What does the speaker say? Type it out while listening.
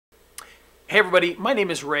Hey everybody, my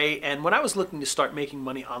name is Ray, and when I was looking to start making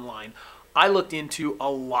money online, I looked into a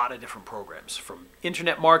lot of different programs, from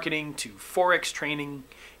internet marketing to Forex training,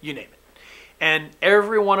 you name it. And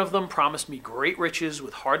every one of them promised me great riches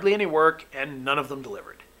with hardly any work, and none of them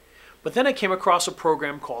delivered. But then I came across a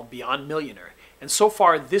program called Beyond Millionaire, and so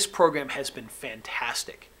far this program has been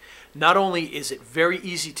fantastic. Not only is it very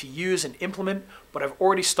easy to use and implement, but I've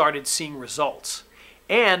already started seeing results.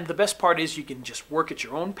 And the best part is you can just work at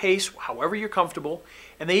your own pace, however you're comfortable,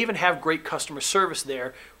 and they even have great customer service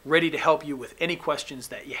there ready to help you with any questions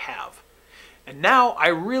that you have. And now I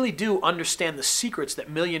really do understand the secrets that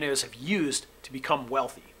millionaires have used to become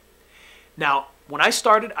wealthy. Now, when I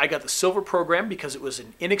started, I got the silver program because it was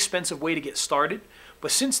an inexpensive way to get started,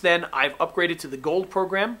 but since then I've upgraded to the gold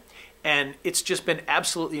program, and it's just been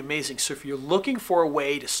absolutely amazing. So if you're looking for a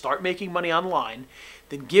way to start making money online,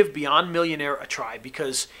 then give Beyond Millionaire a try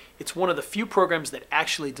because it's one of the few programs that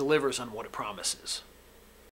actually delivers on what it promises.